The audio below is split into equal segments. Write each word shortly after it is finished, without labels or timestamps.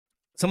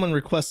Someone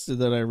requested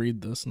that I read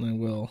this, and I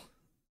will.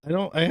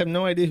 I have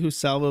no idea who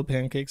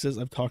SalvoPancakes is.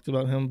 I've talked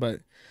about him,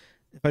 but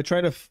if I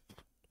try to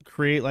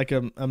create like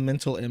a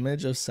mental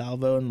image of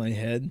Salvo in my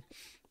head,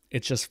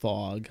 it's just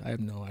fog. I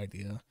have no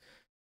idea.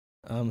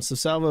 So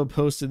Salvo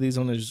posted these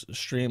on his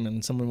stream,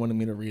 and someone wanted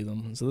me to read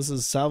them. So this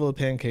is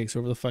SalvoPancakes,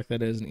 whoever the fuck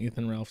that is, and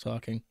Ethan Ralph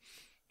talking.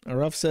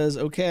 Ralph says,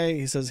 okay.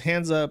 He says,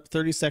 hands up,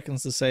 30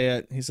 seconds to say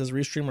it. He says,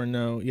 restream or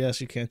no. Yes,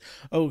 you can.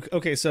 Oh,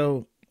 okay.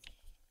 So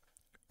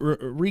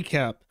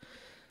recap.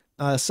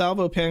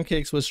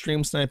 SalvoPancakes was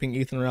stream sniping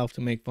Ethan Ralph to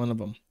make fun of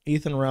him.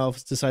 Ethan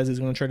Ralph decides he's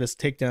going to try to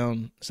take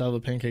down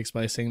SalvoPancakes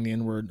by saying the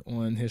N-word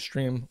on his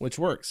stream, which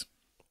works.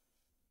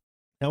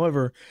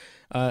 However,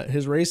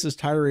 his racist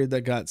tirade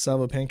that got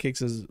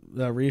SalvoPancakes'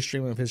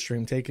 restream of his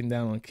stream taken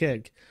down on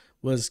Kick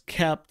was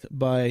capped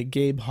by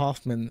Gabe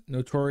Hoffman,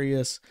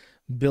 notorious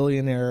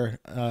billionaire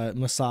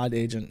Mossad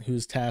agent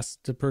who's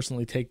tasked to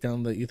personally take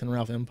down the Ethan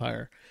Ralph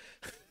empire.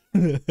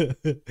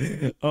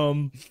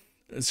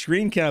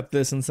 Screen capped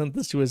this and sent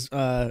this to his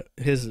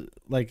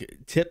like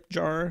tip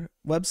jar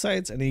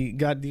websites, and he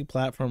got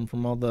deplatformed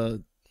from all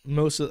the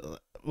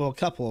a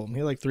couple of them. He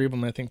had like 3 of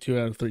them. I think 2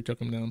 out of 3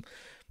 took him down,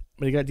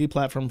 but he got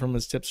deplatformed from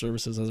his tip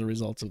services as a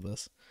result of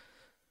this.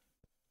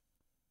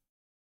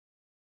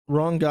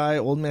 Wrong guy.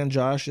 Old man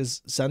Josh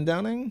is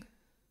sundowning.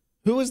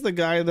 Who was the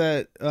guy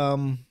that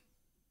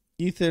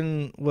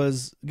Ethan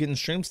was getting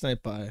stream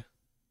sniped by?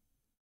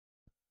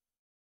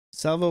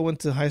 Salvo went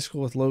to high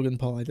school with Logan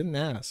Paul. I didn't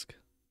ask.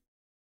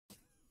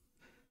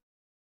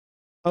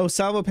 Oh,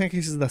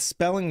 SalvoPancakes is the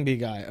spelling bee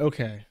guy.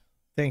 Okay.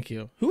 Thank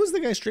you. Who was the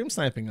guy stream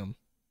sniping him?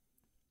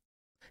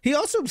 He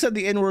also said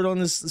the N-word on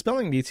his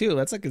spelling bee too.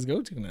 That's like his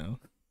go-to now.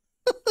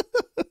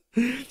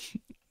 It's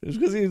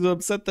because he's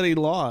upset that he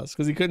lost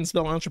because he couldn't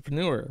spell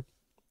entrepreneur.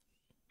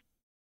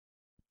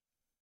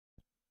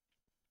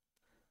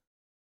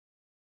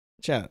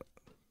 Chat.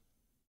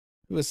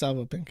 Who is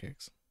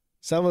SalvoPancakes?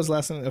 Salvo's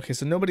last name. Okay,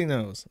 so nobody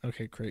knows.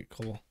 Okay, great,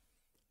 cool.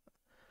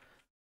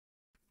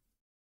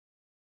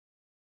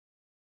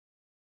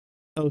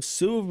 Oh,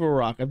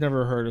 Suvarok. I've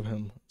never heard of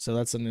him, so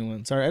that's a new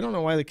one. Sorry, I don't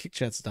know why the kick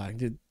chat's dying.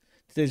 Dude,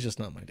 today's just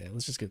not my day.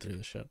 Let's just get through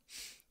the show.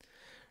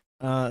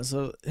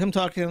 So him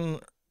talking.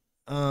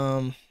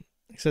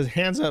 He says,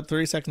 hands up,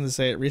 30 seconds to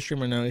say it.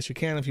 Restream or no? Yes, you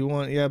can if you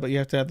want. Yeah, but you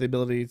have to have the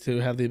ability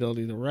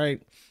to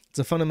write. It's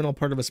a fundamental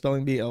part of a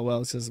spelling bee. Oh, well,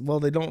 he says, well,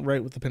 they don't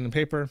write with the pen and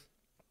paper.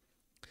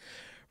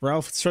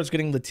 Ralph starts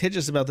getting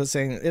litigious about this,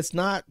 saying,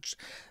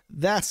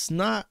 that's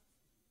not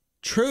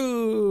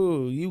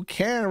true. You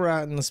can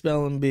write in the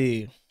spelling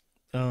bee.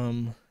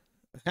 It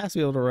has to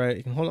be able to write.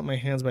 You can hold up my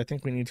hands, but I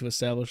think we need to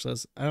establish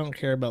this. I don't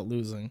care about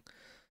losing,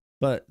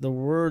 but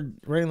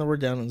writing the word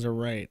down is a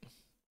right.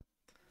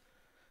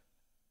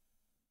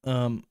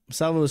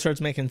 Salvo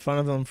starts making fun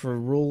of him for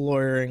rule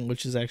lawyering,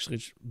 which is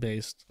actually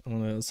based. I'm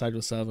gonna side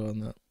with Salvo on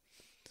that.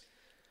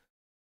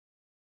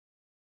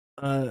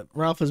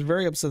 Ralph is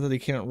very upset that he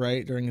can't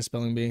write during his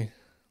spelling bee.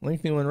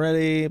 Link new one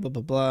ready, blah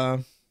blah blah.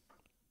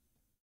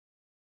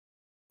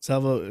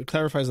 Salvo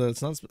clarifies that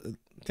it's not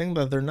thing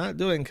that they're not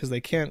doing because they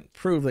can't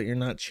prove that you're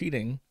not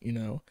cheating. You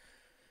know,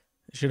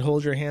 you should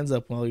hold your hands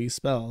up while you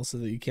spell so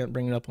that you can't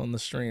bring it up on the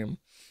stream.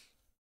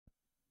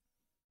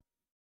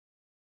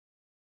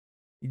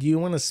 Do you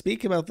want to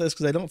speak about this?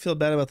 Because I don't feel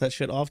bad about that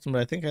shit often,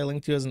 but I think I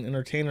linked you as an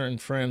entertainer and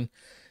friend.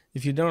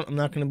 If you don't, I'm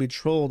not going to be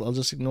trolled. I'll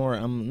just ignore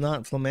it. I'm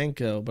not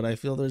flamenco, but I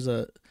feel there's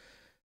a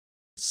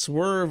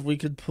swerve we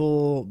could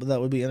pull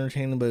that would be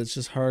entertaining, but it's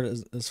just hard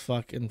as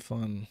fuck and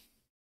fun.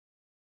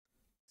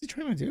 What's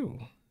he trying to do?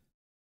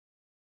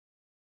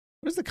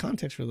 What is the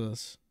context for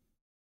this?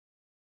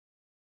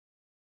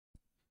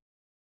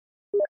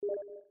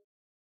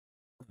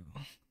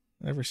 Oh,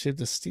 I've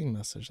received a Steam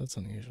message. That's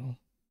unusual.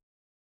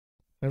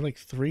 I have like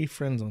 3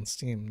 friends on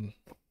Steam.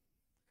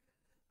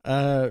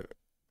 Do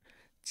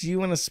you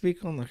want to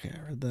speak on? Okay,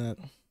 I read that.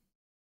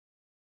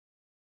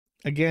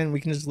 Again, we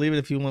can just leave it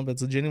if you want, but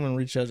it's a genuine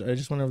reach out. I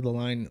just went over the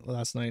line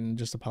last night and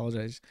just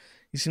apologize.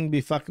 You seem to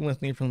be fucking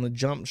with me from the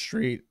jump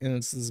street, and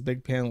it's this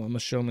big panel. I'm a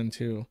showman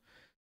too.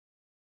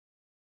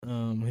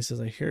 He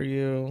says, I hear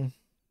you.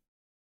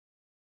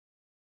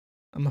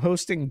 I'm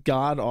hosting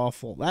God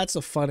Awful. That's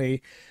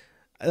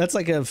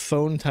like a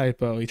phone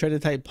typo. He tried to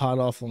type Pod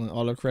Awful and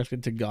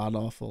autocorrected to God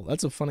Awful.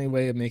 That's a funny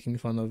way of making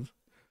fun of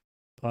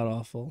Pod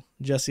Awful.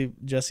 Jesse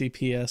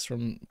PS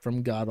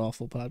from God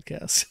Awful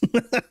podcast.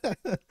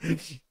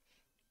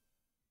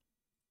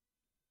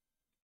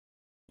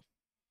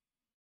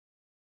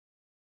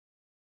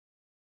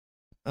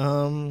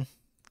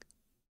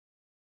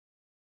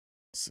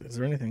 Is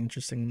there anything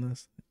interesting in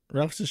this?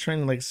 Ralph's just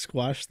trying to like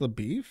squash the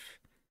beef.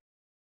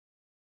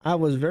 I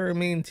was very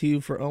mean to you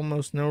for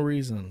almost no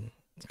reason.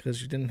 It's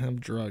because you didn't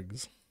have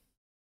drugs.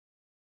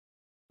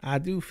 I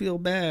do feel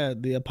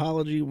bad. The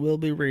apology will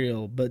be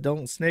real, but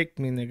don't snake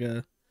me,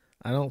 nigga.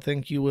 I don't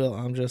think you will.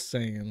 I'm just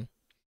saying.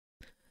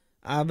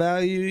 I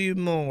value you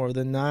more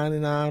than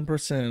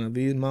 99% of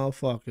these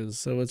motherfuckers,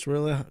 so it's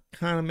really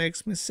kind of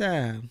makes me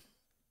sad.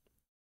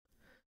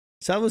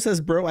 Salvo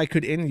says, bro, I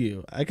could end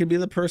you. I could be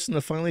the person to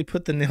finally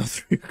put the nail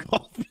through your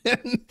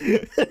coffin.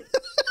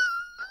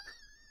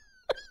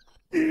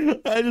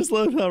 I just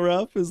love how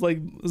Ralph is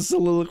like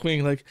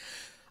soliloquying, like,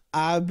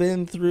 I've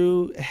been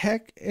through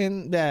heck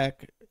and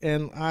back,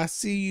 and I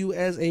see you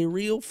as a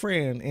real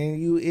friend, and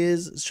you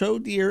is so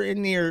dear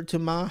and near to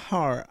my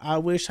heart. I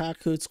wish I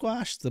could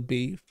squash the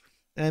beef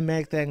and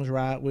make things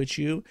right with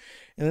you.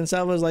 And then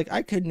Salvo's like,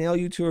 I could nail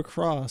you to a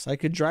cross. I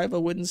could drive a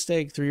wooden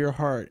stake through your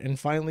heart and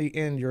finally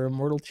end your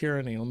immortal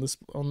tyranny on this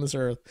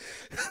earth.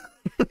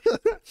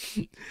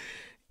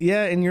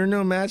 Yeah, and you're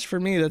no match for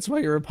me. That's why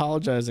you're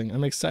apologizing.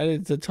 I'm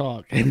excited to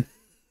talk.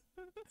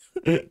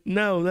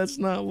 No, that's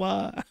not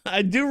why.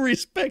 I do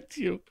respect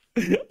you.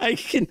 I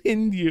can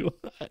end you.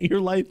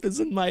 Your life is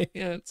in my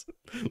hands,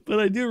 but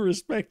I do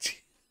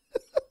respect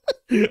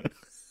you.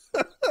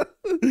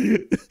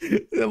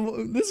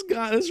 This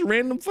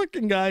random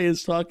fucking guy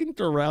is talking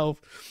to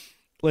Ralph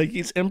like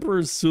he's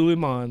Emperor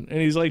Suleiman, and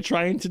he's like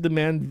trying to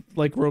demand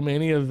like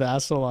Romania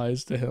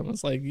vassalize to him.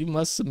 It's like, you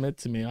must submit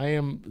to me. I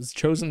am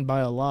chosen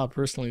by Allah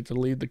personally to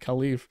lead the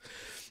Caliph.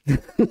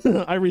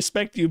 I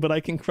respect you, but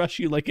I can crush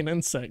you like an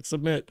insect.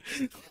 Submit.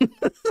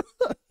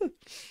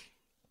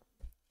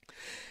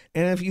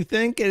 And if you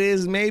think it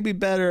is maybe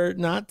better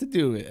not to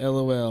do it,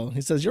 LOL.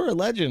 He says, you're a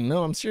legend.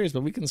 No, I'm serious,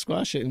 but we can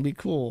squash it and be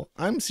cool.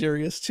 I'm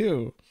serious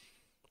too.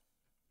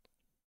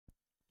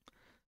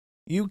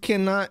 You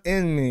cannot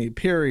end me,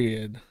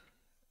 period.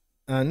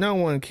 No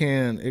one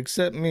can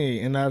except me,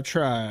 and I've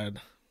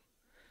tried.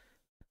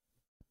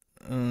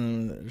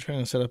 Trying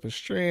to set up a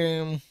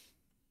stream.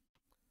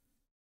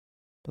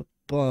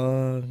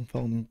 Follow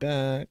me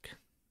back.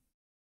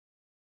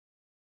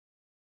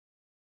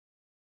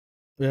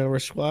 Yeah, we're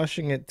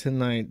squashing it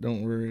tonight,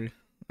 don't worry.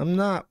 I'm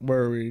not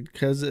worried,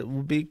 because it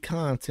will be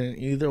content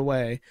either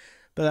way.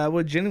 But I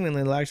would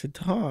genuinely like to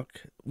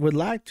talk. Would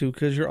like to,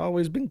 because you've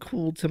always been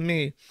cool to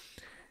me.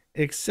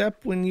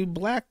 Except when you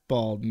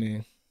blackballed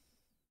me.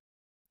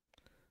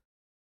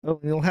 Oh,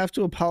 you'll have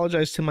to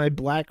apologize to my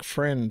black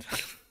friend.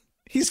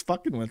 He's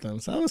fucking with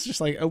him. So I was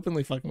just like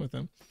openly fucking with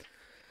him.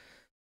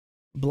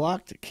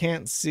 Blocked,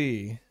 can't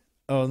see.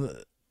 Oh,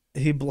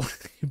 he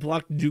blocked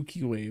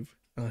Dookie Wave.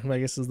 Who I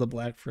guess is the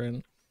black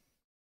friend.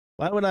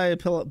 Why would I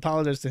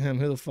apologize to him?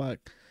 Who the fuck?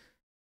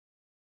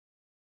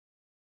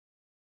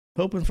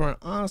 Hoping for an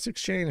honest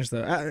exchange,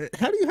 though.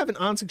 How do you have an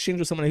honest exchange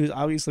with somebody who's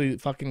obviously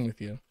fucking with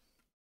you?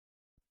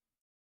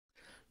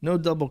 No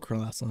double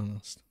cross,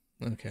 honest.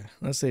 Okay,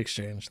 that's the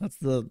exchange. That's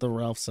the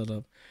Ralph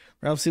setup.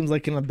 Ralph seems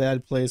like in a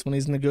bad place when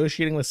he's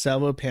negotiating with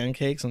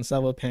SalvoPancakes, and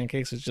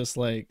SalvoPancakes is just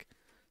like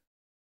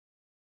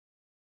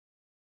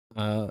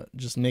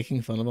just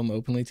making fun of him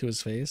openly to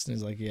his face, and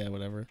he's like, yeah,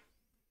 whatever.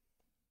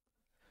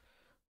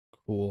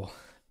 Cool.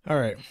 All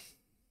right.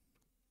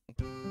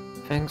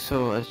 Thanks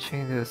for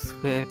watching this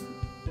clip.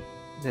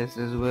 This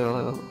is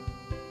Willow.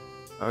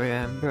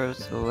 Remember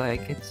to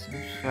like and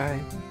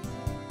subscribe.